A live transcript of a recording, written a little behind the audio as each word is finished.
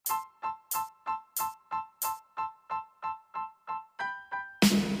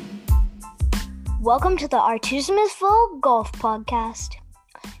Welcome to the Artism is Full Golf Podcast.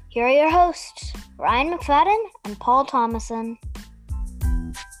 Here are your hosts, Ryan McFadden and Paul Thomason.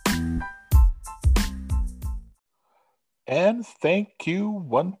 And thank you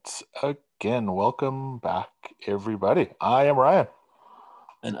once again. Welcome back, everybody. I am Ryan.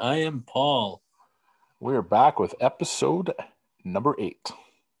 And I am Paul. We're back with episode number 8. So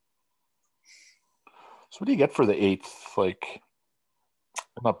what do you get for the 8th? Like,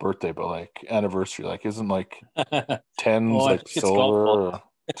 not birthday, but like anniversary. Like, isn't like 10s like silver?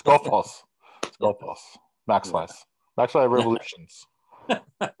 It's golf balls. It's golf balls. Max Life Revolutions.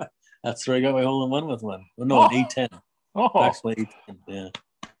 That's where I got my hole-in-one with one. Oh, no, an 810. Max Life 810,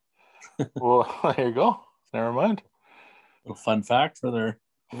 yeah. Well, there you go. Never mind. A fun fact for their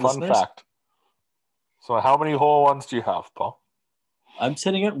listeners. Fact. So how many hole-in-ones do you have, Paul? I'm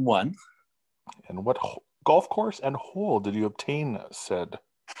sitting at 1. And what golf course and hole did you obtain said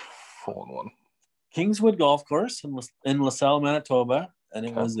hole-in-one? Kingswood Golf Course in LaSalle, Manitoba, and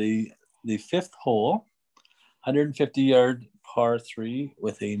it was the 5th hole, 150-yard par 3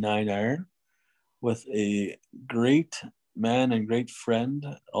 with a 9-iron, with a great man and great friend,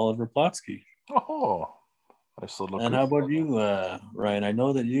 Oliver Plotsky. Oh, nice little. And how about you, Ryan? I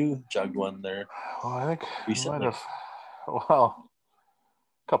know that you jugged one there. Well, I think recently. I might have. Well,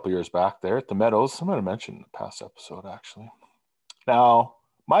 a couple years back there at the Meadows. I might have mentioned in the past episode, actually. Now,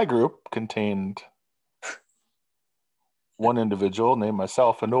 my group contained one individual named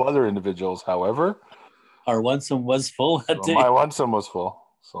myself and no other individuals, however. Our one-some was full that day. My one-some was full,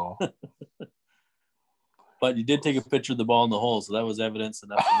 so. But you did take a picture of the ball in the hole, so that was evidence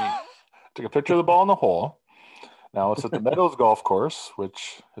enough for me. Took a picture of the ball in the hole. Now, it's at the Meadows Golf Course,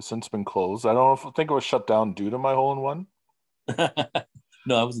 which has since been closed. I think it was shut down due to my hole-in-one.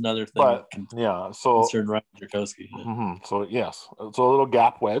 No, that was another thing. But, yeah, so. Concerned Ryan Drakowski. Yeah. Mm-hmm, so, yes. So, a little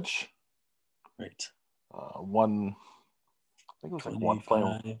gap wedge. Right. One, I think it was like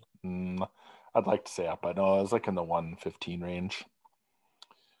 1 I'd like to say up. I know it was like in the 115 range.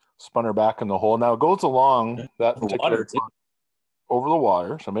 Spun her back in the hole. Now it goes along that particular over the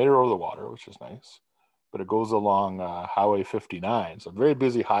water. So I made her over the water, which is nice. But it goes along Highway 59. So a very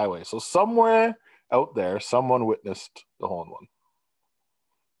busy highway. So somewhere out there, someone witnessed the hole-in-one.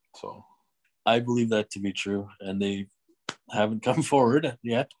 So I believe that to be true. And they haven't come forward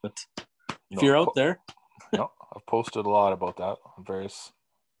yet. But if you're out there. No, I've posted a lot about that on various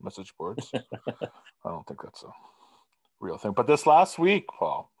message boards. I don't think that's a real thing. But this last week,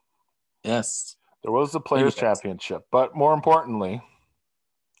 Paul. Yes. There was the Players' Championship. But more importantly,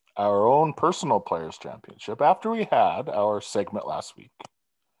 our own personal Players' Championship. After we had our segment last week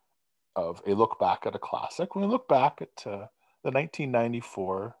of a look back at a classic, we look back at the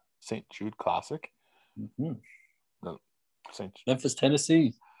 1994 St. Jude Classic. Mm-hmm.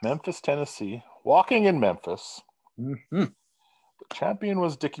 Memphis, Tennessee. Walking in Memphis. Mm-hmm. The champion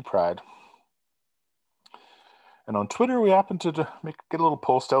was Dickie Pride. And on Twitter, we happened to get a little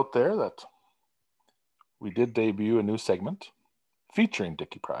post out there that we did debut a new segment featuring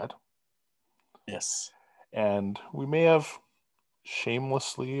Dickie Pride. Yes. And we may have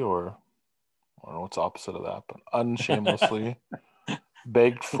shamelessly, or I don't know what's the opposite of that, but unshamelessly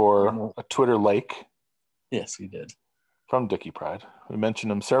begged for a Twitter like. Yes, we did. From Dickie Pride. We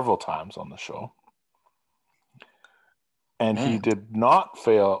mentioned him several times on the show. And he did not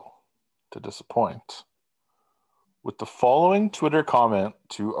fail to disappoint with the following Twitter comment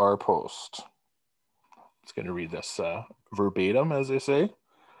to our post. I'm just going to read this verbatim, as they say.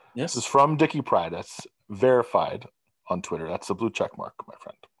 Yes. This is from Dickie Pride. That's verified on Twitter. That's the blue check mark, my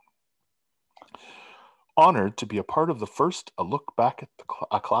friend. Honored to be a part of the first A Look Back at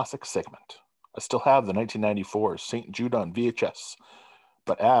a Classic segment. I still have the 1994 St. Jude on VHS,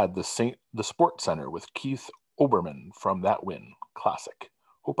 but add the Sports Center with Keith Oberman from That Win Classic.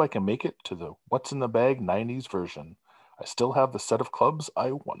 Hope I can make it to the What's in the Bag 90s version. I still have the set of clubs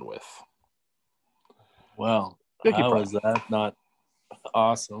I won with. Well, how is that not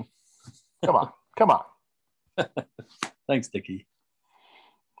awesome? Come on. Thanks, Dickie.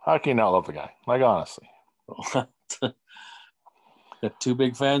 How can you not love the guy? Like, honestly. Got 2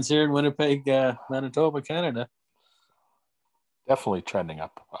 big fans here in Winnipeg, Manitoba, Canada. Definitely trending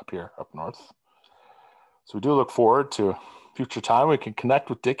up here, up north. So we do look forward to future time. We can connect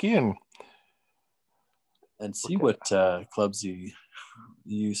with Dickie and see what clubs you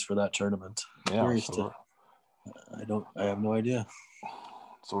use for that tournament. Yeah, I have no idea.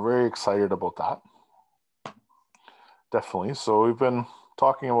 So very excited about that. Definitely. So we've been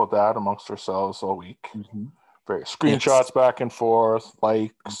talking about that amongst ourselves all week. Mm-hmm. Very screenshots back and forth,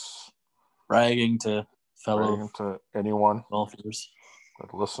 likes, bragging to fellow anyone golfers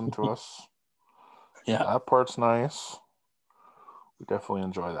that listen to us. Yeah. That part's nice. We definitely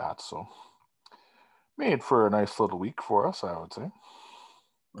enjoy that. So made for a nice little week for us, I would say.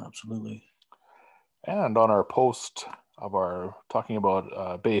 Absolutely. And on our post of our talking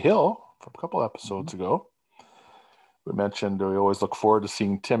about Bay Hill from a couple episodes ago, we mentioned we always look forward to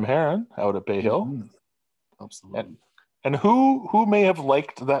seeing Tim Herron out at Bay Hill. Absolutely. And who may have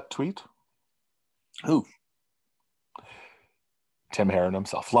liked that tweet? Who? Tim Herron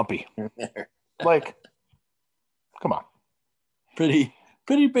himself, Lumpy. Like, come on. Pretty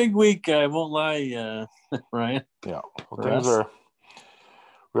big week. I won't lie, Ryan. Yeah, well,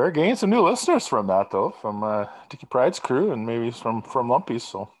 we are gaining some new listeners from that, though, from Dicky Pride's crew and maybe from Lumpy's.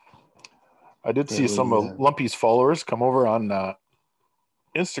 So I did see some of Lumpy's followers come over on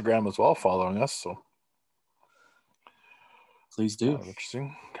Instagram as well, following us. So please do.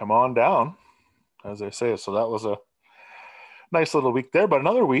 Interesting. Come on down, as I say. So that was a nice little week there. But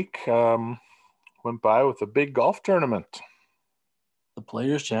another week went by with a big golf tournament. The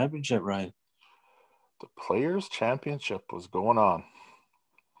Players' Championship, Ryan. The Players' Championship was going on.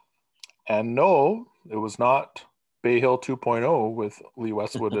 And no, it was not Bay Hill 2.0 with Lee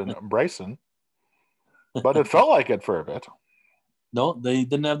Westwood and Bryson, but it felt like it for a bit. No, they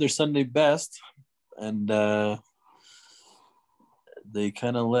didn't have their Sunday best, and they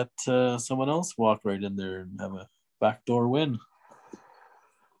kind of let someone else walk right in there and have a backdoor win.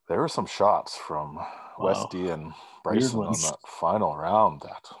 There were some shots from Westy and Bryson on that final round.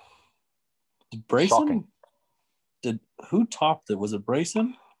 Did Bryson? Shocking. Who topped it? Was it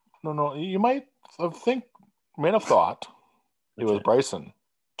Bryson? No. You might have thought it was Bryson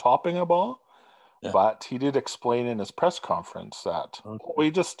topping a ball, but he did explain in his press conference that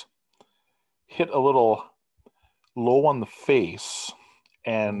we just hit a little low on the face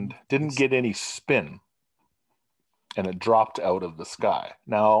and didn't get any spin, and it dropped out of the sky.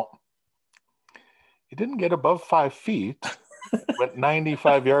 Now, it didn't get above 5 feet, went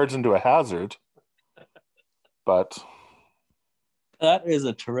 95 yards into a hazard, but... That is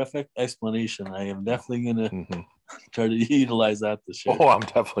a terrific explanation. I am definitely going to try to utilize that this year. Oh, I'm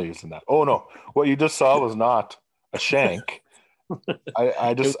definitely using that. Oh, no. What you just saw was not a shank.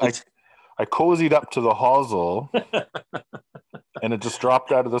 I cozied up to the hosel, and it just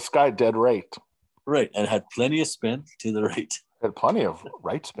dropped out of the sky dead right. Right, and had plenty of spin to the right. It had plenty of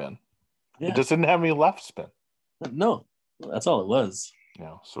right spin. Yeah. It just didn't have any left spin. No, that's all it was.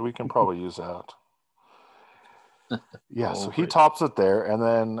 Yeah, so we can probably use that. Yeah, so he tops it there, and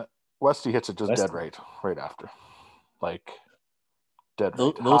then Westy hits it just dead right after. Like, dead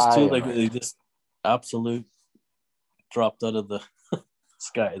right. Those two, like, they just absolute dropped out of the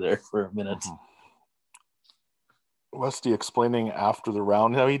sky there for a minute. Westy explaining after the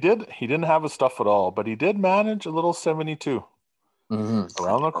round. Now, he didn't have his stuff at all, but he did manage a little 72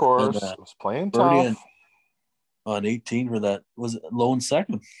 around the course. And, was playing tough. On 18 for that, was it lone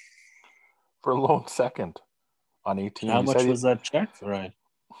second? For lone second. On 18. How much was that check, Ryan?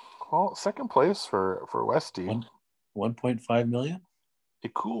 Well, second place for Westy. 1.5 million? A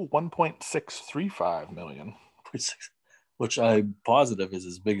cool 1.635 million. Which I'm positive is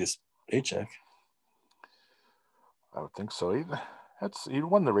his biggest paycheck. I would think so. He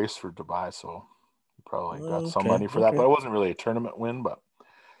won the race for Dubai, so he probably got some money for that. But it wasn't really a tournament win, but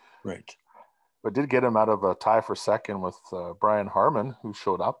did get him out of a tie for second with Brian Harmon, who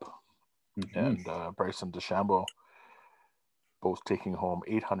showed up. And Bryson DeChambeau, both taking home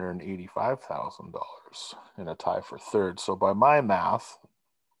 $885,000 in a tie for third. So by my math, it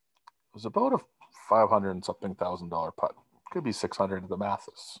was about a $500-something thousand putt. Could be 600 if the math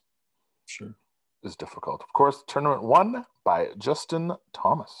is difficult. Of course, the tournament won by Justin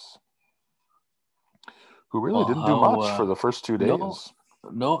Thomas, who really didn't do much for the first 2 days.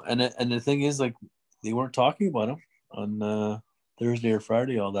 No, and the thing is, like, they weren't talking about him on Thursday or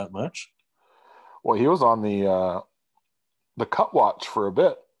Friday all that much. Well, he was on the cut watch for a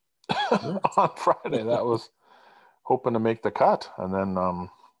bit on Friday. That was hoping to make the cut, and then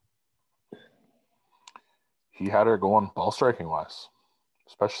he had her going ball striking wise,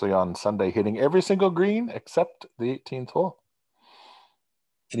 especially on Sunday, hitting every single green except the 18th hole.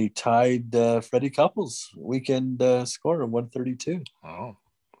 And he tied Freddie Couples' weekend score of 132. Oh.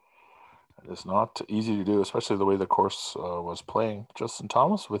 It's not easy to do, especially the way the course was playing. Justin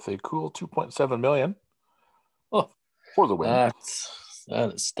Thomas with a cool $2.7 million for the win. That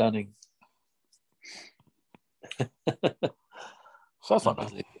is stunning. So that's not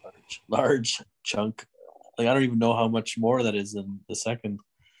bad. Large chunk. Like, I don't even know how much more that is than the second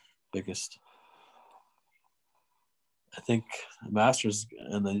biggest. I think Masters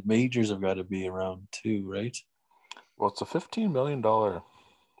and the majors have got to be around 2, right? Well, it's a $15 million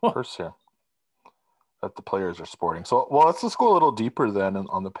purse here. that the players are sporting. So, well, let's just go a little deeper then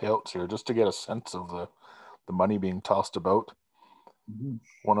on the payouts here, just to get a sense of the money being tossed about. Mm-hmm.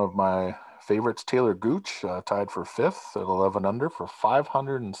 One of my favorites, Taylor Gooch, tied for 5th at 11 under for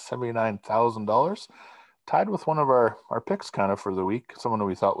 $579,000. Tied with one of our picks kind of for the week, someone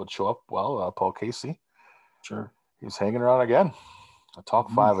we thought would show up well, Paul Casey. Sure. He's hanging around again. A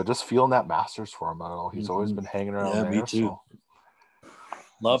top 5. I just feeling that Masters for him. I don't know. He's always been hanging around there. Me too. So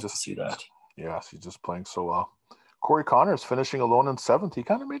love to see that. Yes, he's just playing so well. Corey Connors finishing alone in 7th. He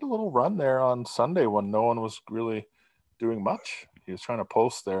kind of made a little run there on Sunday when no one was really doing much. He was trying to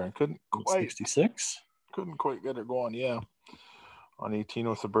post there and couldn't quite 66. Couldn't quite get it going. Yeah, on 18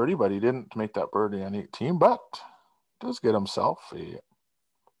 with a birdie, but he didn't make that birdie on 18. But does get himself a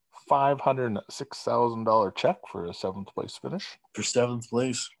 $506,000 check for a 7th place finish. For 7th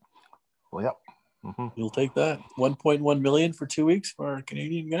place. Well, yep. Mm-hmm. You'll take that. 1.1 million for 2 weeks for our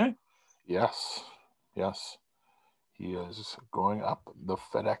Canadian guy. Yes. He is going up the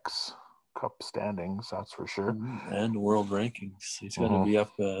FedEx Cup standings, that's for sure. And world rankings. He's going to be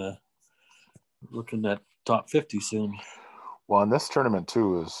up looking at top 50 soon. Well, and this tournament,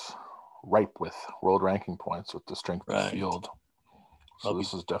 too, is ripe with world ranking points with the strength of the field. So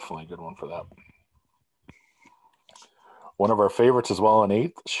this is definitely a good one for that. One of our favorites as well in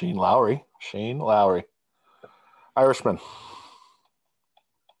 8th, Shane Lowry. Irishman.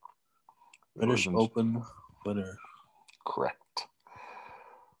 British Open winner. Correct.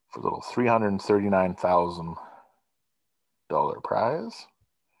 For a little $339,000 prize.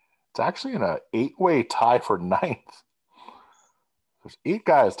 It's actually in an 8-way tie for 9th. There's 8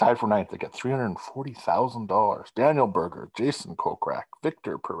 guys tied for 9th that get $340,000. Daniel Berger, Jason Kokrak,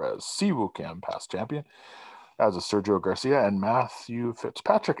 Victor Perez, Siwoo Kim, past champion, as is Sergio Garcia, and Matthew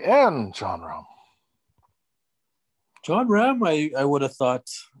Fitzpatrick, and John Rahm. John Rahm, I would have thought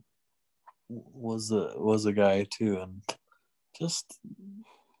was a guy too, and just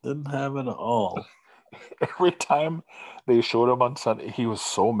didn't have it all. Every time they showed him on Sunday, he was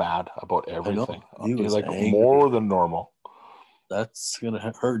so mad about everything. He was like angry. More than normal. That's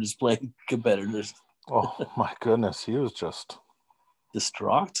gonna hurt his playing competitors. Oh my goodness, he was just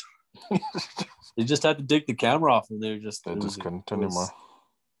distraught. They just had to take the camera off, and they just couldn't anymore.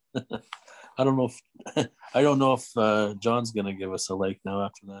 I don't know if John's gonna give us a like now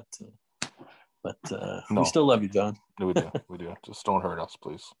after that. But we still love you, John. We do. Just don't hurt us,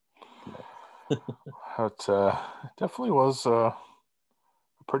 please. It definitely was a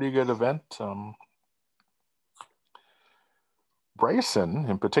pretty good event. Bryson,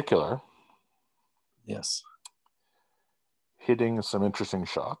 in particular, yes, hitting some interesting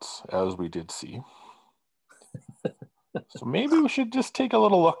shots, as we did see. So maybe we should just take a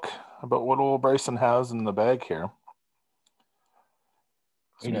little look about what old Bryson has in the bag here.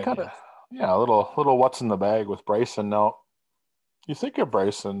 So a little what's in the bag with Bryson. Now, you think of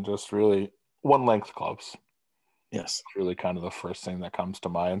Bryson just really one length clubs. Yes. It's really kind of the first thing that comes to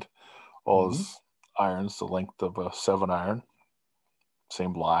mind. All his irons, the length of a 7-iron.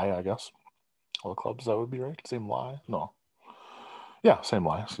 Same lie, I guess. All the clubs, that would be right. Same lie? No. Yeah, same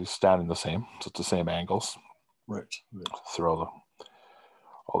lie. So he's standing the same. So it's the same angles. Right. Through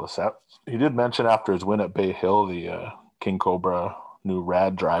all the sets. He did mention after his win at Bay Hill, the King Cobra new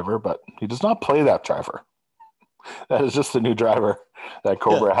rad driver, but he does not play that driver. That is just the new driver that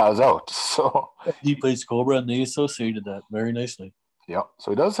Cobra has out. So he plays Cobra, and they associated that very nicely. Yeah.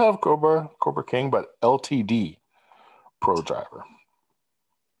 So he does have Cobra King, but LTD Pro driver.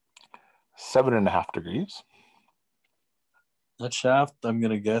 7.5 degrees. That shaft, I'm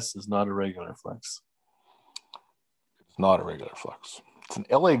going to guess, is not a regular flex. It's not a regular flex. It's an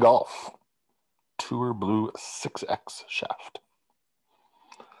LA Golf Tour Blue 6X shaft.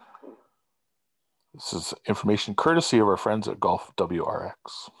 This is information courtesy of our friends at Golf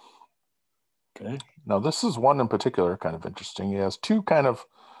WRX. Okay. Now, this is one in particular kind of interesting. He has 2 kind of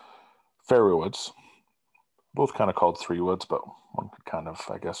fairway woods, both kind of called 3-woods, but one could kind of,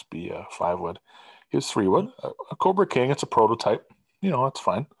 I guess, be a 5-wood. His 3-wood, a Cobra King, it's a prototype. It's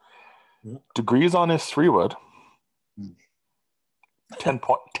fine. Yeah. Degrees on his 3-wood,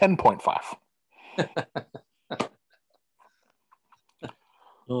 10.5.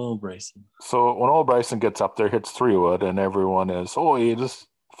 Oh, Bryson. So when old Bryson gets up there, hits 3-wood, and everyone is, he just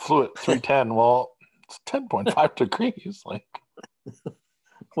flew at 310. Well, it's 10.5 degrees.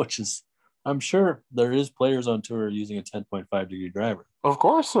 Which is, I'm sure there is players on tour using a 10.5 degree driver. Of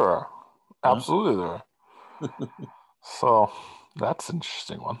course there are. Absolutely there are. So that's an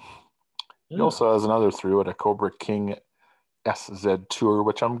interesting one. Yeah. He also has another 3-wood, a Cobra King SZ Tour,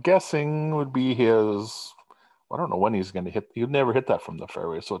 which I'm guessing would be his. I don't know when he's going to hit. He'd never hit that from the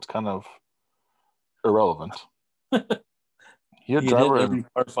fairway, so it's kind of irrelevant. He hit every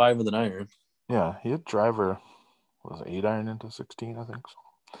par 5 with an iron. Yeah, he hit driver, was it 8 iron into 16, I think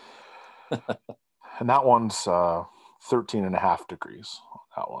so. And that one's 13.5 degrees,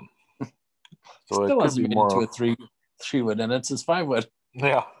 that one. So still hasn't made into a 3-wood, and it's his 5-wood.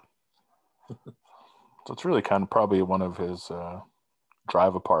 Yeah. So it's really kind of probably one of his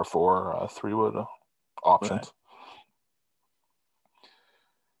drive a par 4 3-wood options. Right.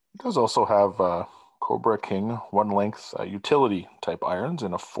 He does also have Cobra King 1-length utility type irons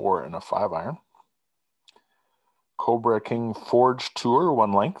in a 4 and a 5 iron. Cobra King Forge Tour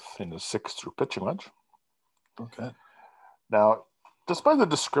 1-length in a 6 through pitching wedge. Okay. Now, despite the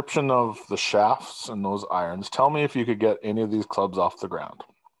description of the shafts and those irons, tell me if you could get any of these clubs off the ground.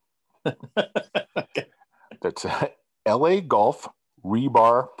 Okay. That's a LA Golf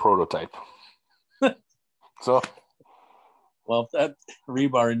rebar prototype. So, well, if that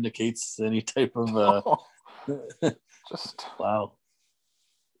rebar indicates any type of just wow,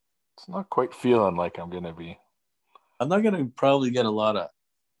 it's not quite feeling like I'm going to be. I'm not going to probably get a lot of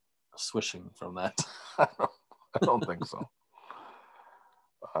swishing from that. I don't think so.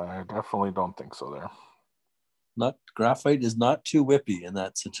 I definitely don't think so there. Graphite is not too whippy in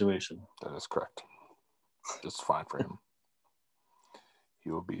that situation. That is correct. Just fine for him.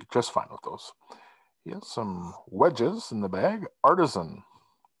 He will be just fine with those. He has some wedges in the bag. Artisan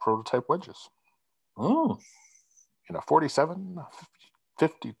prototype wedges. Oh. In a 47, a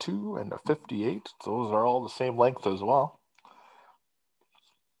 52, and a 58. Those are all the same length as well.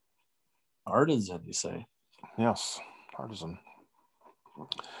 Artisan, you say? Yes, Artisan.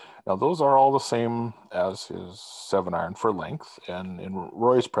 Now, those are all the same as his 7-iron for length. And in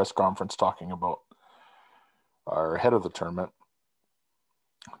Roy's press conference talking about our head of the tournament,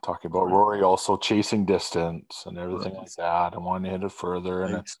 talking about Rory also chasing distance and everything like that and wanting to hit it further.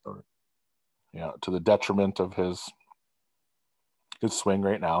 And it's, to the detriment of his swing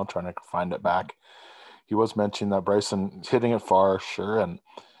right now, trying to find it back. He was mentioning that Bryson hitting it far, sure,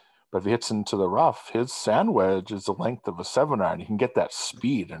 but if he hits into the rough, his sand wedge is the length of a 7-iron. He can get that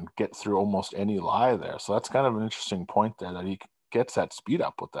speed and get through almost any lie there. So that's kind of an interesting point there, that he gets that speed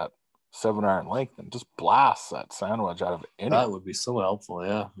up with that 7-iron length and just blasts that sand wedge out of any. That would be so helpful,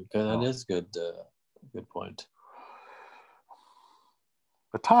 yeah. That is good. Good point.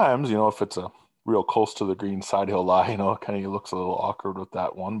 At times, if it's a real close to the green side, he'll lie. Kind of looks a little awkward with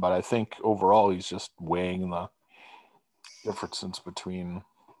that one. But I think overall, he's just weighing the differences between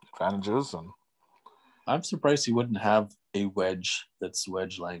advantages. And I'm surprised he wouldn't have a wedge that's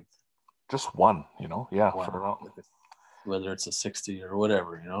wedge length. Just one, yeah. One. Whether it's a 60 or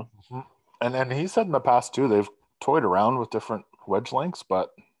whatever, Mm-hmm. And he said in the past too, they've toyed around with different wedge lengths, but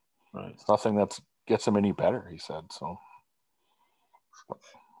it's nothing that gets him any better, he said. So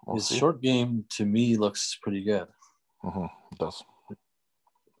his short game to me looks pretty good. Mm-hmm. It does.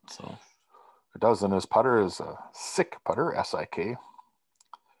 So it does, and his putter is a SICK putter, SIK.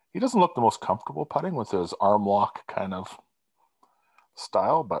 He doesn't look the most comfortable putting with his arm lock kind of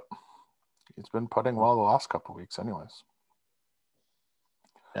style, but he's been putting well the last couple of weeks anyways.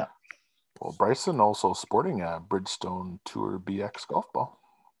 Yeah. Well, Bryson also sporting a Bridgestone Tour BX golf ball.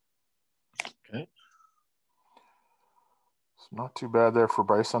 Okay. It's not too bad there for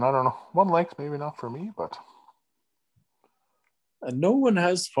Bryson. I don't know. 1 length, maybe not for me, but. No one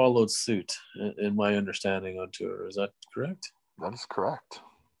has followed suit, in my understanding, on tour. Is that correct? That is correct.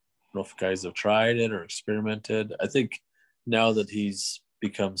 I don't know if guys have tried it or experimented. I think now that he's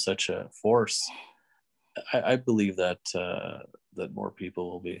become such a force, I believe that that more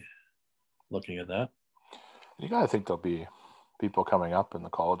people will be looking at that. You got to think there'll be people coming up in the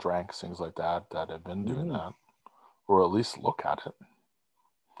college ranks, things like that have been doing that, or at least look at it.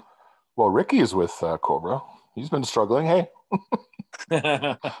 Well, Ricky's with Cobra. He's been struggling. Hey.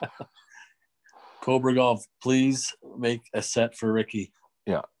 Cobra Golf, please make a set for Ricky.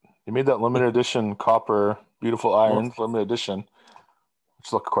 Yeah. He made that limited edition copper, beautiful irons, limited edition,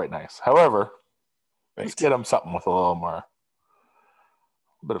 which look quite nice. However, let's get him something with a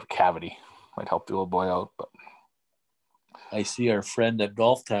bit of cavity. Might help the old boy out. But I see our friend at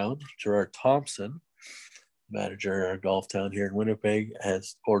Golf Town, Gerard Thompson, manager at Golf Town here in Winnipeg,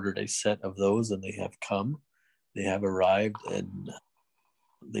 has ordered a set of those, and they have come. They have arrived, and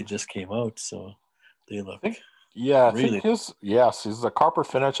they just came out, so they look. I think he's a copper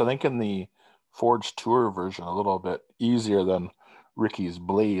finish. I think in the Forge Tour version, a little bit easier than Ricky's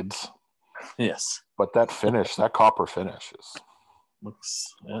blades. Yes, but that finish, that copper finish,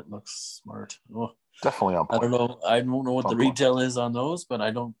 looks smart. Oh, definitely on point. I don't know what the retail is on those, but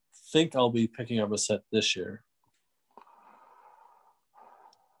I don't think I'll be picking up a set this year.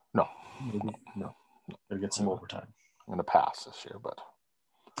 No, maybe no. They'll get some overtime. I'm going to pass this year,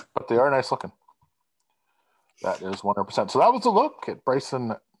 but they are nice looking. That is 100%. So that was a look at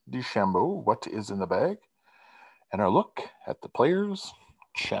Bryson DeChambeau, what is in the bag, and our look at the Players'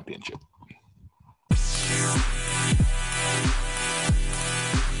 Championship.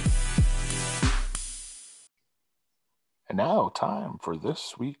 And now, time for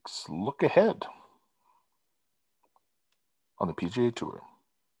this week's look ahead on the PGA Tour.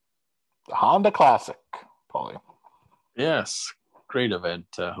 The Honda Classic, Paulie. Yes, great event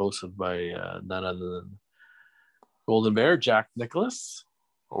hosted by none other than Golden Bear, Jack Nicklaus.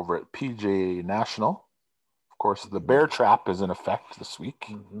 Over at PGA National. Of course, the Bear Trap is in effect this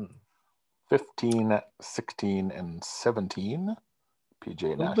week. 15, 16, and 17. PGA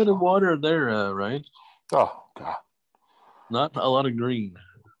National. A little bit of water there, right? Oh, God. Not a lot of green.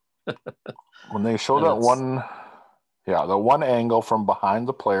 When they show that one, the one angle from behind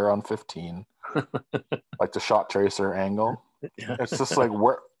the player on 15, like the shot tracer angle, it's just like,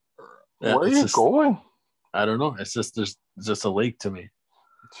 where are you going? I don't know. It's just, there's just a lake to me.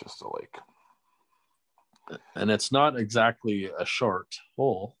 It's just a lake. And it's not exactly a short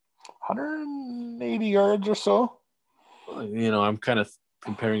hole. 180 yards or so. I'm kind of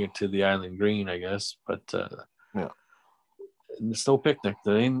comparing it to the Island Green, I guess, but it's no picnic.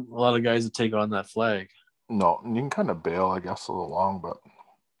 There ain't a lot of guys that take on that flag. No, you can kind of bail, I guess, a little long, but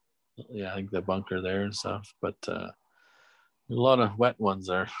I think the bunker there and stuff, but a lot of wet ones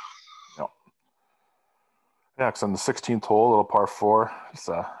there. Next on the 16th hole, little par 4. It's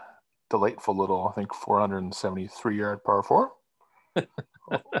a delightful little, I think, 473-yard par 4.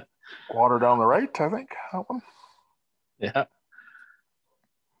 Water down the right, I think, that one. Yeah.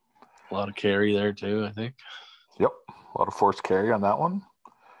 A lot of carry there, too, I think. Yep, a lot of forced carry on that one.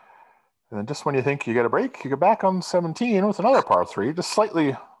 And then just when you think you get a break, you get back on 17 with another par 3, just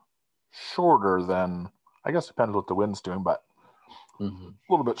slightly shorter than, I guess depends what the wind's doing, but a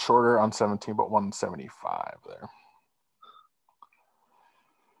little bit shorter on 17, but 175 there.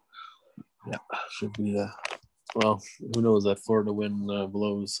 Yeah, should be well, who knows, that Florida wind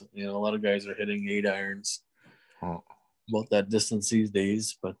blows. A lot of guys are hitting 8 irons. About that distance these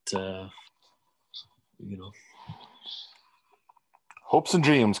days, but hopes and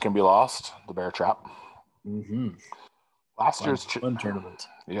dreams can be lost. The Bear Trap. Last year's fun tournament.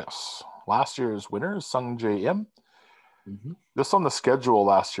 Yes, last year's winner is Sung J M. This on the schedule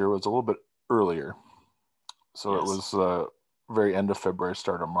last year was a little bit earlier, so it was very end of February,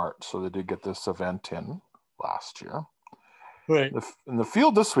 start of March. So they did get this event in last year. Right. In the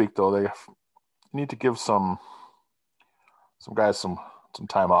field this week, though, they need to give some guys some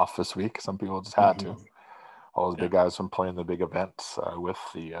time off this week. Some people just had to. All those big guys been playing the big events with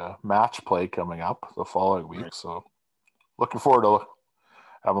the match play coming up the following week. Right. So looking forward to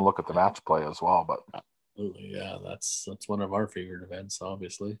having a look at the match play as well. But absolutely, yeah, that's one of our favorite events,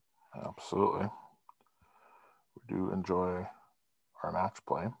 obviously. Absolutely, we do enjoy our match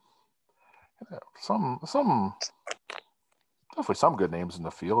play. Yeah, definitely some good names in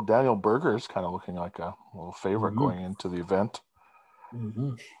the field. Daniel Berger is kind of looking like a little favorite going into the event.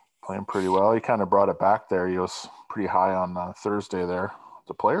 Playing pretty well. He kind of brought it back there. He was pretty high on Thursday there,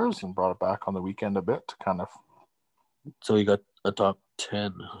 the Players, and brought it back on the weekend a bit to kind of. So he got a top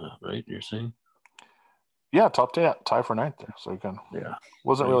 10, right? You're saying? Yeah, top 10, tie for 9th there. So he can. Yeah.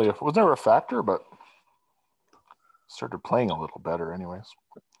 Was never a factor, but started playing a little better, anyways.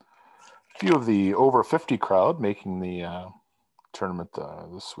 A few of the over 50 crowd making the tournament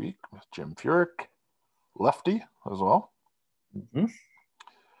this week. Jim Furyk, lefty as well.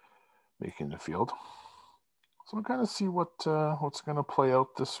 Making the field. So we'll kind of see what's going to play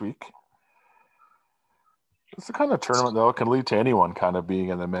out this week. It's the kind of tournament, though, it can lead to anyone kind of being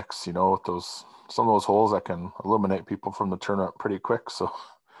in the mix, with some of those holes that can eliminate people from the tournament pretty quick. So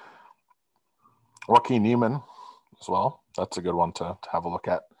Joaquin Niemann as well. That's a good one to have a look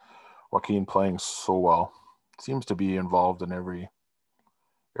at. Joaquin playing so well. Seems to be involved in every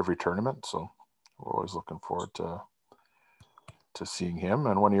tournament. So we're always looking forward to seeing him.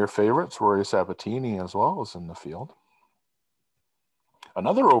 And one of your favorites, Rory Sabatini, as well, is in the field.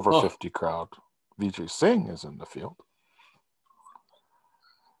 Another over 50 crowd, Vijay Singh, is in the field.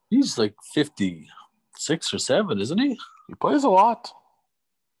 He's like 56 or 7, isn't he? He plays a lot.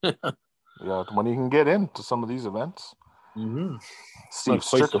 Yeah, when he can get into some of these events. Steve Not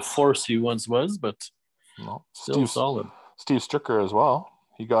quite the force he once was, but still solid. Steve Stricker as well.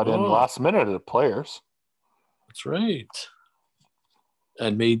 He got in last minute at the Players. That's right.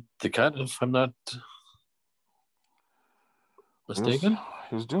 And made the cut, if I'm not mistaken.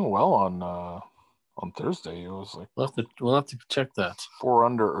 He was doing well on Thursday. It was like we'll have to check that. 4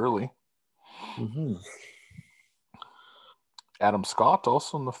 under early. Mm-hmm. Adam Scott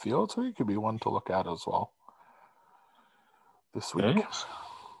also in the field, so he could be one to look at as well this week. Okay.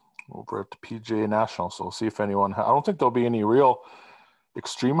 Over at the PGA National. So we'll see if anyone. I don't think there'll be any real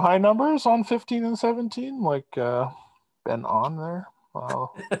extreme high numbers on 15 and 17 like Ben on there.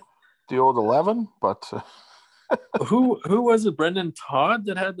 The old 11, but who was it? Brendan Todd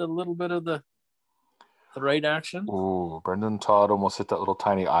that had a little bit of the right action. Oh, Brendan Todd almost hit that little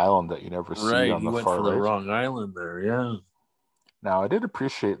tiny island that you never see on He the went far for right. the wrong island there. Yeah. Now I did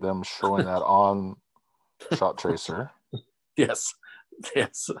appreciate them showing that on Shot Tracer. Yes,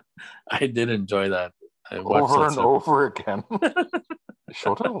 I did enjoy that. I Over and over again. They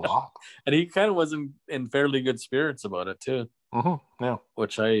showed it a lot, and he kind of was in fairly good spirits about it too. Mm-hmm. Yeah,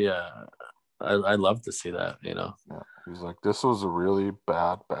 which I love to see that. Yeah, he's like, this was a really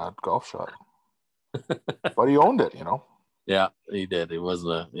bad golf shot, but he owned it. Yeah, he did. It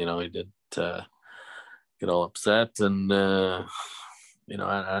wasn't he did get all upset, and I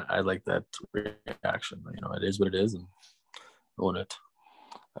like that reaction. It is what it is, and own it.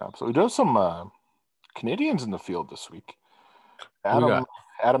 So we do have some Canadians in the field this week. Adam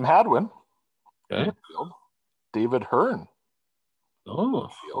Hadwin, okay. in the field. David Hearn, oh, in the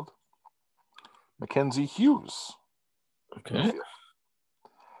field. Mackenzie Hughes, okay. A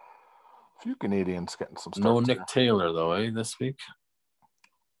few Canadians getting some starts. No Nick Taylor though, this week.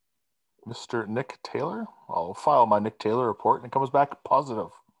 Mr. Nick Taylor. I'll file my Nick Taylor report, and it comes back positive.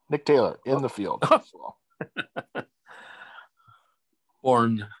 Nick Taylor in the field.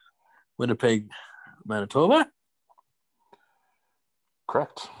 Born Winnipeg, Manitoba.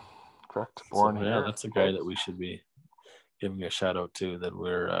 Correct. Born here. That's a guy that we should be giving a shout out to. That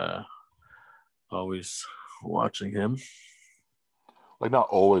we're always watching him. Like not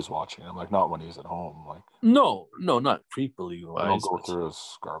always watching him. Like not when he's at home. Like no, not creepily wise. I don't go through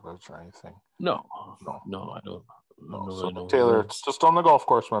his garbage or anything. No, I don't. No, so Nick Taylor, it's just on the golf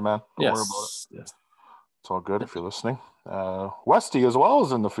course, my man. Don't worry about it. Yes. It's all good if you're listening. Westy as well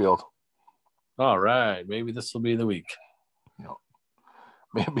is in the field. All right. Maybe this will be the week.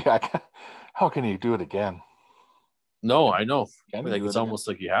 Maybe I can. How can he do it again? No, I know. It's almost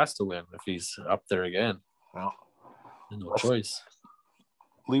like he has to win if he's up there again. Well, no choice.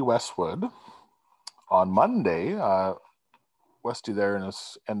 Lee Westwood on Monday. Westy there in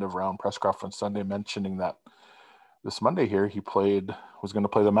his end of round press conference Sunday mentioning that this Monday here he was going to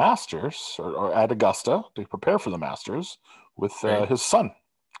play the Masters or at Augusta to prepare for the Masters with his son.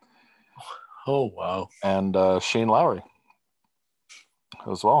 Oh wow! And Shane Lowry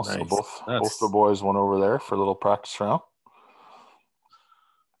as well. Nice. So both the boys went over there for a little practice round.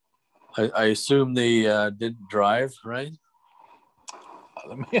 I assume they didn't drive, right?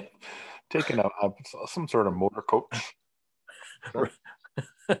 Taking some sort of motor coach.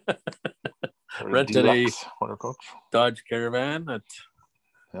 Rented a motor coach. Dodge Caravan at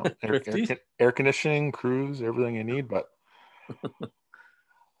air conditioning, cruise, everything you need. But I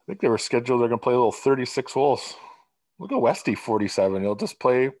think they were scheduled. They're going to play a little 36 holes. Look at Westy 47. He'll just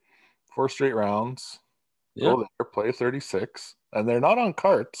play 4 straight rounds. Go there, play 36, and they're not on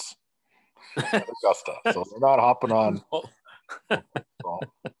carts at Augusta, so they're not hopping on.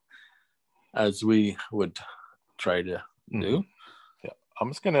 As we would try to do. Yeah, I'm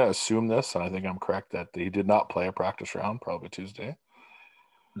just going to assume this, and I think I'm correct that he did not play a practice round. Probably Tuesday.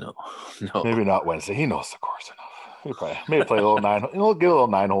 No, maybe not Wednesday. He knows the course enough. He probably maybe play a little 9. He'll get a little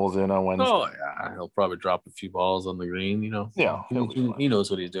 9 holes in on Wednesday. Oh yeah, he'll probably drop a few balls on the green. Yeah, he knows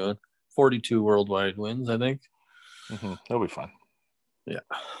what he's doing. 42 worldwide wins, I think. Mm-hmm. He'll be fine. Yeah,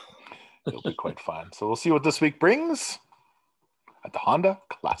 he'll be quite fine. So we'll see what this week brings at the Honda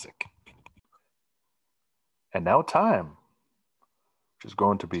Classic. And now time, which is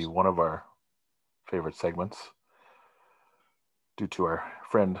going to be one of our favorite segments, due to our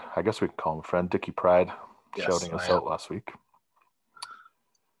friend, I guess we can call him a friend, Dickie Pride, shouting us out last week.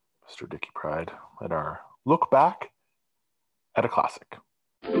 Mr. Dickie Pride, at our look back at a classic.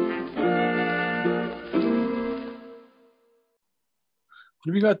 What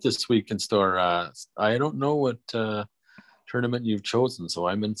have you got this week in store? I don't know what tournament you've chosen, so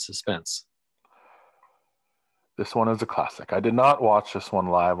I'm in suspense. This one is a classic. I did not watch this one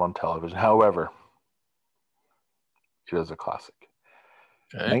live on television. However, it is a classic.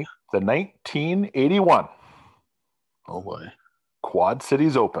 Okay. The 1981. Oh boy. Quad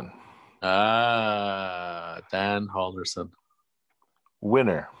Cities Open. Dan Halderson.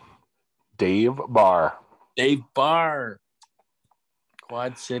 Winner, Dave Barr. Dave Barr.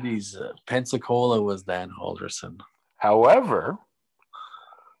 Quad Cities. Pensacola was Dan Halderson. However,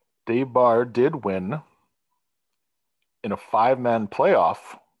 Dave Barr did win in a 5-man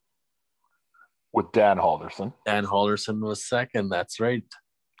playoff with Dan Halderson. Dan Halderson was second. That's right.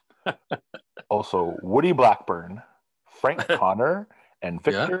 Also, Woody Blackburn, Frank Connor, and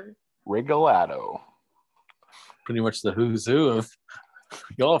Victor Regalado. Pretty much the who's who of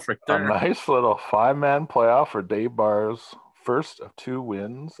golf right there. A nice little 5-man playoff for Dave Barr's first of 2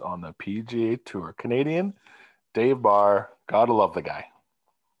 wins on the PGA Tour. Canadian Dave Barr, gotta love the guy.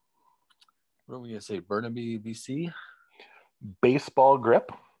 What are we gonna say? Burnaby, BC. Baseball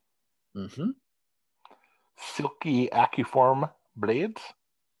grip. Mm-hmm. Silky Accuform blades.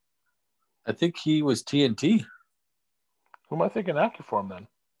 I think he was TNT. Who am I thinking Accuform then?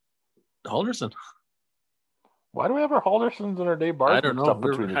 Halderson. Why do we have our Haldersons and our Dave Barrs? I don't know.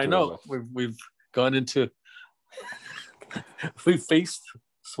 I know we've gone into we faced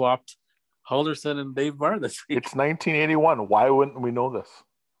swapped Halderson and Dave Barr this week. It's 1981. Why wouldn't we know this?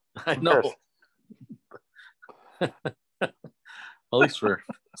 I know. At least we're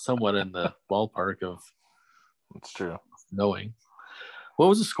somewhat in the ballpark of It's true. knowing. What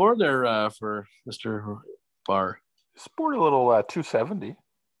was the score there for Mr. Barr? Sport a little 270.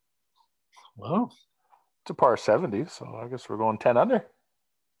 Well, it's a par 70, so I guess we're going 10 under.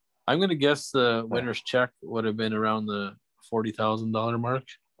 I'm going to guess the winner's check would have been around the $40,000 mark.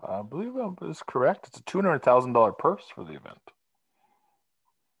 I believe that is correct. It's a $200,000 purse for the event.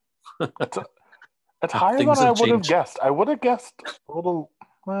 It's higher than I would have guessed. I would have guessed a little.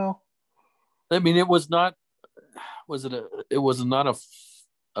 Well, I mean, it was not. Was it? It was not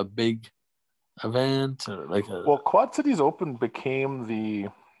a big event or like a. Well, Quad Cities Open became the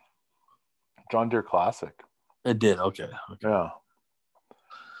John Deere Classic. It did. Okay. Yeah,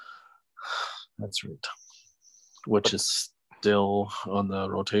 that's right. Which is still on the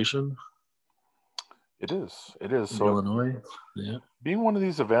rotation. It is. It is. So Illinois. Yeah. Being one of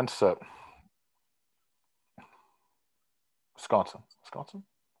these events that. Wisconsin.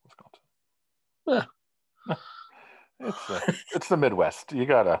 Yeah. It's the Midwest. You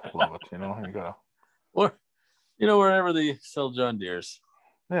gotta love it, you know. You gotta. Or, wherever they sell John Deere's.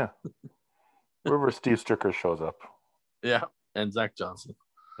 Yeah. Wherever Steve Stricker shows up. Yeah, and Zach Johnson.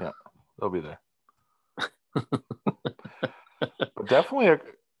 Yeah, they'll be there. But definitely,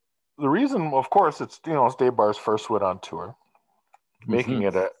 the reason, of course, it's Dave Barr's first win on tour, making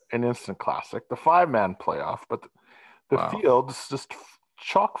it an instant classic. The 5-man playoff, but. The field's just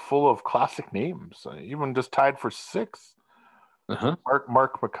chock full of classic names, even just tied for 6th. Uh-huh.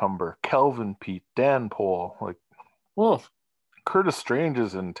 Mark McCumber, Kelvin Pete, Dan Pohl, Curtis Strange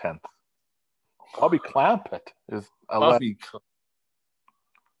is in 10th. Bobby Clampett is 11th.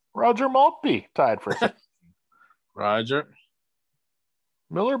 Roger Maltby tied for 6th. Roger.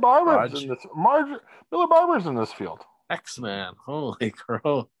 Miller Barber's in this field. X-Man. Holy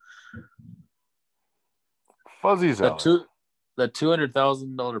crow. Fuzzy Zeller. That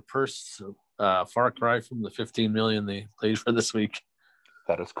 $200,000 purse, far cry from the $15 million they played for this week.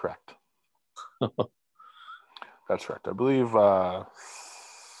 That is correct. That's correct. I believe 16th,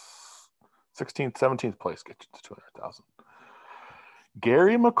 17th place gets you to 200,000.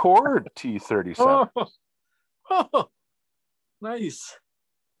 Gary McCord, T37. Oh, nice.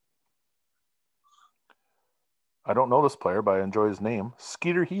 I don't know this player, but I enjoy his name.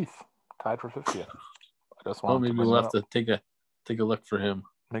 Skeeter Heath, tied for 50th. Maybe we'll have to take a look for him.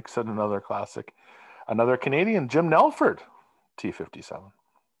 Makes it another classic. Another Canadian, Jim Nelford, T57.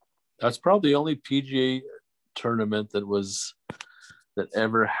 That's probably the only PGA tournament that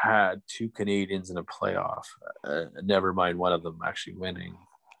ever had 2 Canadians in a playoff. Never mind one of them actually winning.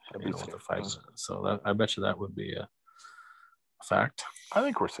 With the 5. So I bet you that would be a fact. I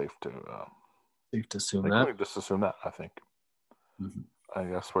think we're safe to assume that. We just assume that. I think. Mm-hmm. I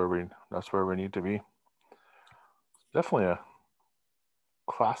guess that's where we need to be. Definitely a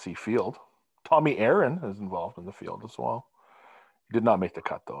classy field. Tommy Aaron is involved in the field as well. He did not make the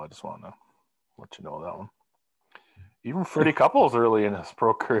cut, though. I just want to let you know that one. Even Freddie Couples early in his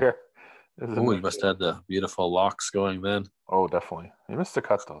pro career. He must have had the beautiful locks going then. Oh, definitely. He missed the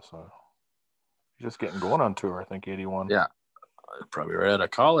cut, though. So he's just getting going on tour, I think, 81. Yeah. Probably right out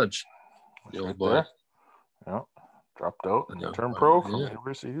of college. The old boy. There. Yeah. Dropped out and turned pro from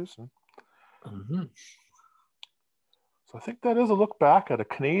University of Houston. Mm-hmm. So I think that is a look back at a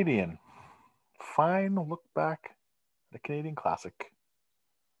Canadian. Fine look back at a Canadian classic.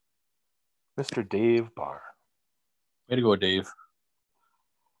 Mr. Dave Barr. Way to go, Dave.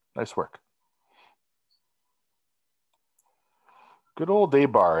 Nice work. Good old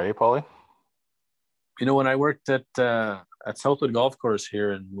Dave Barr, eh, Paulie? When I worked at Southwood Golf Course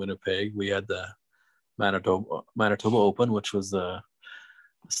here in Winnipeg, we had the Manitoba Open, which was the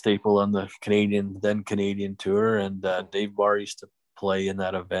staple on the Canadian Tour, and Dave Barr used to play in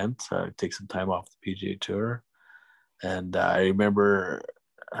that event, take some time off the PGA Tour. And I remember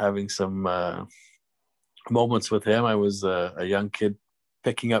having some moments with him. I was a young kid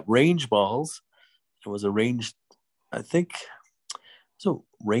picking up range balls. It was a range, I think, so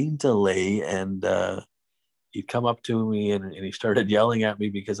rain delay, and he'd come up to me and he started yelling at me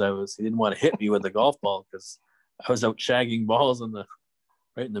because he didn't want to hit me with the golf ball because I was out shagging balls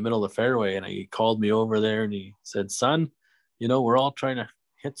right in the middle of the fairway. And he called me over there and he said, "Son, we're all trying to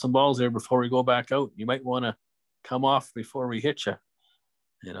hit some balls here before we go back out. You might want to come off before we hit you."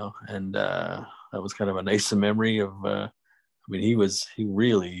 And that was kind of a nice memory of, he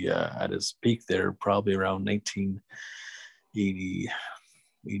really at his peak there, probably around 1980,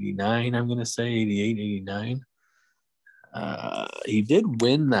 89, I'm going to say 88, 89. He did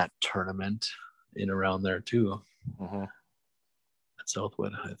win that tournament in around there too. Mm-hmm. At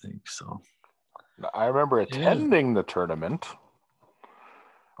Southwood, I think so. I remember attending the tournament.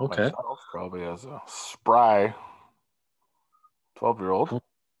 Okay. Myself, probably as a spry 12-year-old,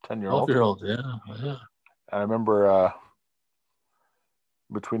 10-year-old. 12-year-old, yeah. I remember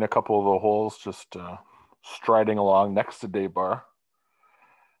between a couple of the holes just striding along next to Dave Barr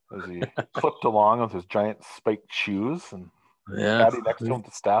as he clipped along with his giant spiked shoes and caddy next to him with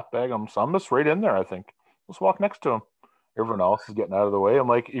the staff bag. I'm just right in there, I think. Let's walk next to him. Everyone else is getting out of the way. I'm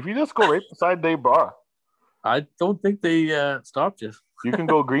like, if you just go right beside Dave Barr. I don't think they stopped you. You can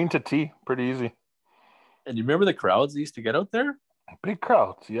go green to tee pretty easy. And you remember the crowds that used to get out there? Big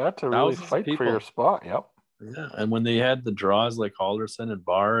crowds. You had to really fight for your spot. Yep. Yeah. And when they had the draws like Alderson and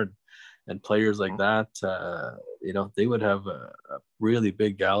Barr and players like that, they would have a really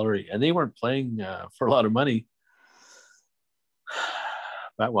big gallery. And they weren't playing for a lot of money.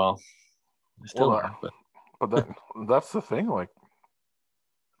 But, well, they still are. But that's the thing. Like,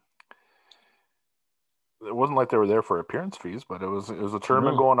 it wasn't like they were there for appearance fees, but it was a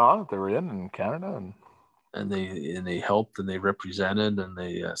tournament going on that they were in Canada, and they helped and they represented and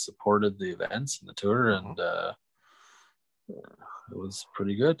they supported the events and the tour, and it was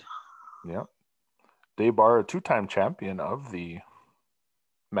pretty good. Yeah, Dave Barr, a 2-time champion of the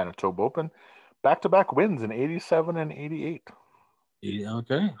Manitoba Open, back-to-back wins in 87 and 88.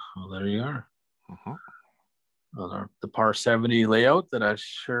 Okay, well there you are. Mm-hmm. Well, the par 70 layout that I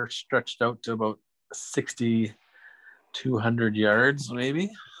sure stretched out to about 6,200 yards, maybe.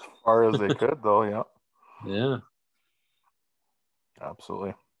 As far as they could, though, yeah. Yeah.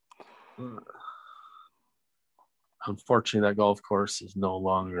 Absolutely. Unfortunately, that golf course is no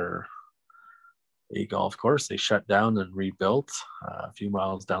longer a golf course. They shut down and rebuilt a few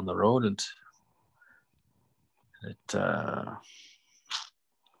miles down the road, and it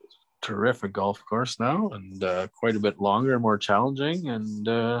terrific golf course now, and quite a bit longer and more challenging, and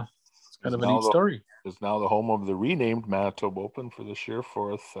it's kind of a neat story. It's now the home of the renamed Manitoba Open for this year,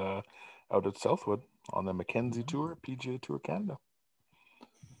 fourth out at Southwood on the Mackenzie Tour, PGA Tour Canada.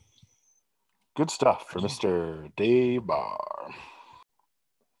 Good stuff for Mr. Dave Barr.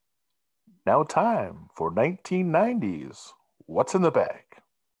 Now time for 1990s. What's in the bag?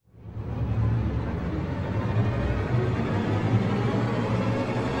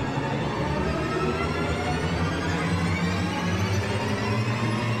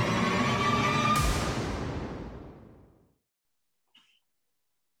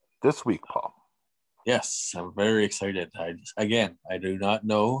 This week, Paul. Yes, I'm very excited. I do not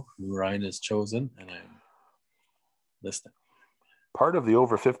know who Ryan has chosen, and I'm listening. Part of the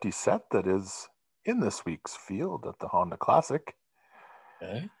over 50 set that is in this week's field at the Honda Classic.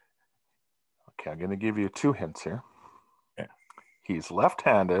 Okay, I'm going to give you 2 hints here. Okay. He's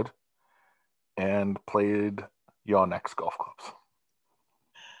left-handed and played Yonex golf clubs.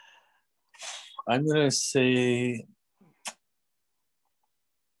 I'm going to say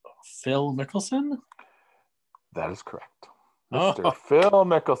Phil Mickelson? That is correct. Mr. Phil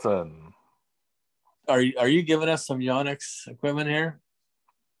Mickelson. Are you giving us some Yonex equipment here?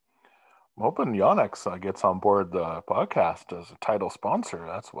 I'm hoping Yonex gets on board the podcast as a title sponsor.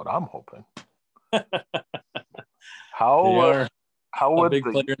 That's what I'm hoping. How would a big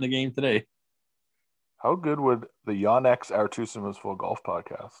player in the game today? How good would the Yonex Our Two Simmons Full Golf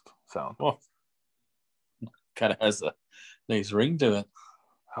podcast sound? Well, kind of has a nice ring to it.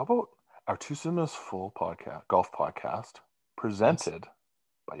 How about Our Two Simmons Full podcast, golf podcast, presented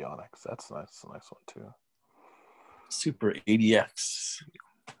by Yonex? That's nice. That's a nice one too. Super ADX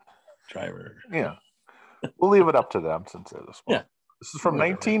driver. Yeah, we'll leave it up to them since they're the sponsor. Yeah, this is from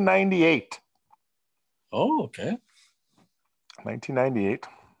 1998. Oh, okay. 1998.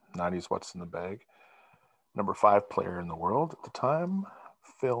 90s. What's in the bag? Number 5 player in the world at the time,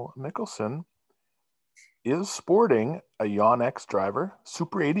 Phil Mickelson, is sporting a Yonex driver,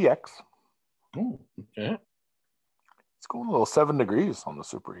 Super 80X. Oh, okay. It's going a little 7 degrees on the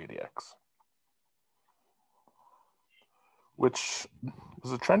Super 80X, which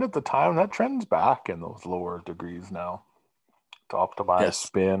was a trend at the time. That trend's back in those lower degrees now to optimize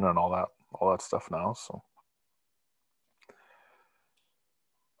spin and all that stuff now. So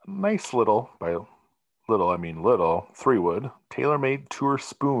nice little, by little I mean little, 3-wood TaylorMade Tour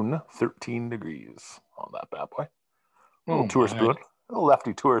Spoon, 13 degrees on that bad boy. Little tour spoon, a little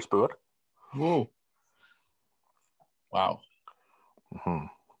lefty tour spoon. Whoa. Wow. Mm-hmm.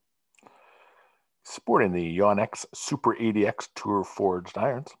 Sporting the Yonex Super 80X Tour Forged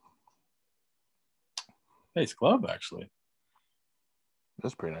irons. Nice glove, actually.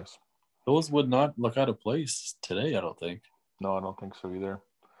 That's pretty nice. Those would not look out of place today, I don't think. No, I don't think so either.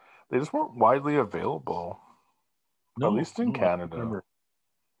 They just weren't widely available, at least in Canada. I remember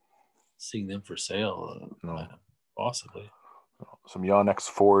seeing them for sale, possibly. Some Yonex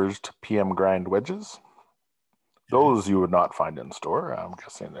forged PM grind wedges. Those you would not find in store, I'm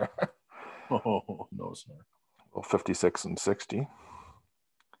guessing there. Oh, no, sir. Well, 56 and 60.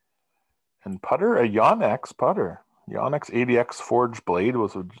 And putter, a Yonex putter. Yonex 80X forged blade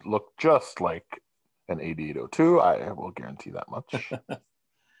would look just like an 8802. I will guarantee that much.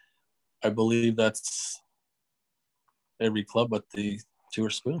 I believe that's every club but the Tour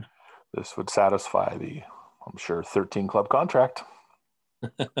Spoon. This would satisfy the, I'm sure, 13 club contract.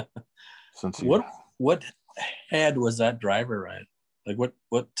 Since what head was that driver, Ryan? Like what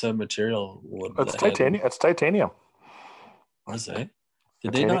material would it's titanium? It's titanium. Was it?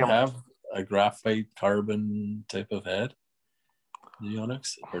 Did they not have a graphite carbon type of head? The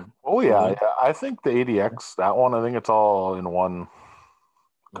Yonex? Yeah. I think the 80X, that one, I think it's all in one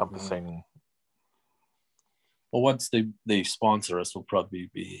encompassing. Well, once they sponsor us, we'll probably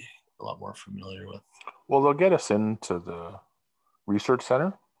be a lot more familiar with. Well, they'll get us into the research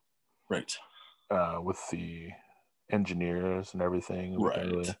center, right? With the engineers and everything.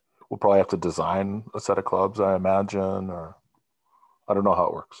 Right. We'll probably have to design a set of clubs, I imagine, or I don't know how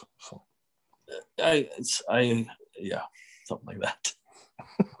it works. So, something like that.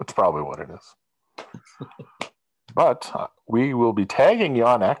 That's probably what it is. But we will be tagging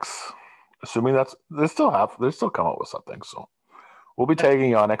Yonex, assuming they still come up with something. So we'll be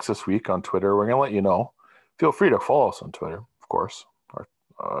tagging Yonex this week on Twitter. We're gonna let you know. Feel free to follow us on Twitter, of course.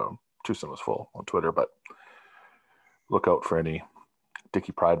 Our Two Simmers Full on Twitter, but look out for any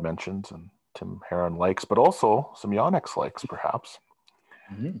Dickie Pride mentions and Tim Heron likes, but also some Yonex likes, perhaps.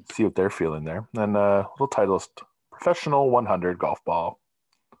 Mm-hmm. See what they're feeling there. And a little Titleist Professional 100 golf ball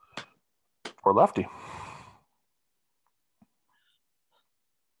for lefty.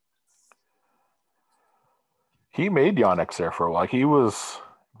 He made Yonex there for a while. He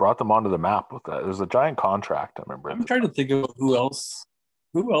brought them onto the map with that. It was a giant contract, I remember. I'm trying to think of who else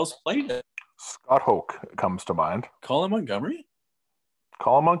played it. Scott Hoke comes to mind. Colin Montgomery?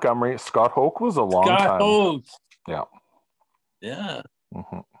 Scott Hoke was a long time. Scott Hoke. Yeah. Yeah.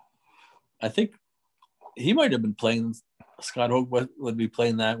 Mm-hmm. I think he might have been playing. Scott Hoke would be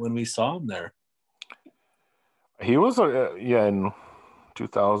playing that when we saw him there. He was in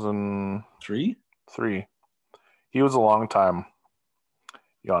 2003. He was a long time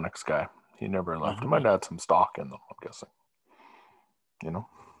Yonex guy. He never left. He might have had some stock in them, I'm guessing.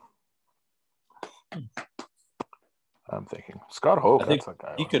 I'm thinking Scott Hoke. That's a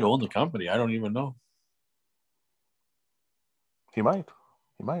guy. He could own the company. I don't even know. He might.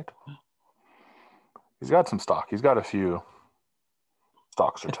 He's got some stock. He's got a few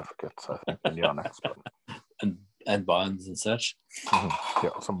stock certificates, I think, in Yonex. And bonds and such. Mm-hmm.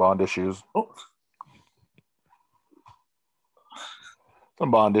 Yeah, some bond issues. Oh. Some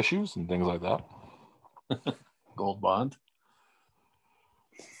bond issues and things like that. Gold bond.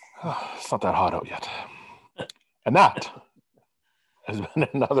 It's not that hot out yet. And that has been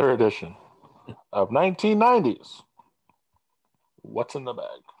another edition of 1990s. What's in the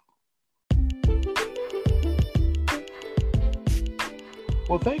bag?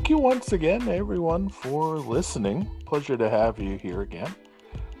 Well, thank you once again, everyone, for listening. Pleasure to have you here again.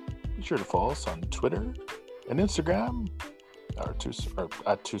 Be sure to follow us on Twitter and Instagram, at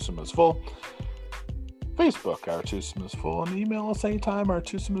TwoSimmersFull. Facebook, Our Twosome is Full, and email us anytime,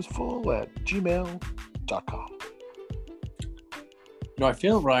 ourtwosomeisfull@gmail.com. I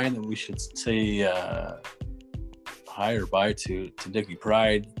feel, Ryan, that we should say hi or bye to Dickie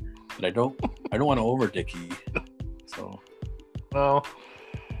Pride, but I don't want to over Dickie. So, well,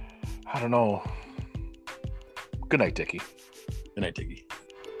 I don't know. Good night, Dickie. Good night, Dickie.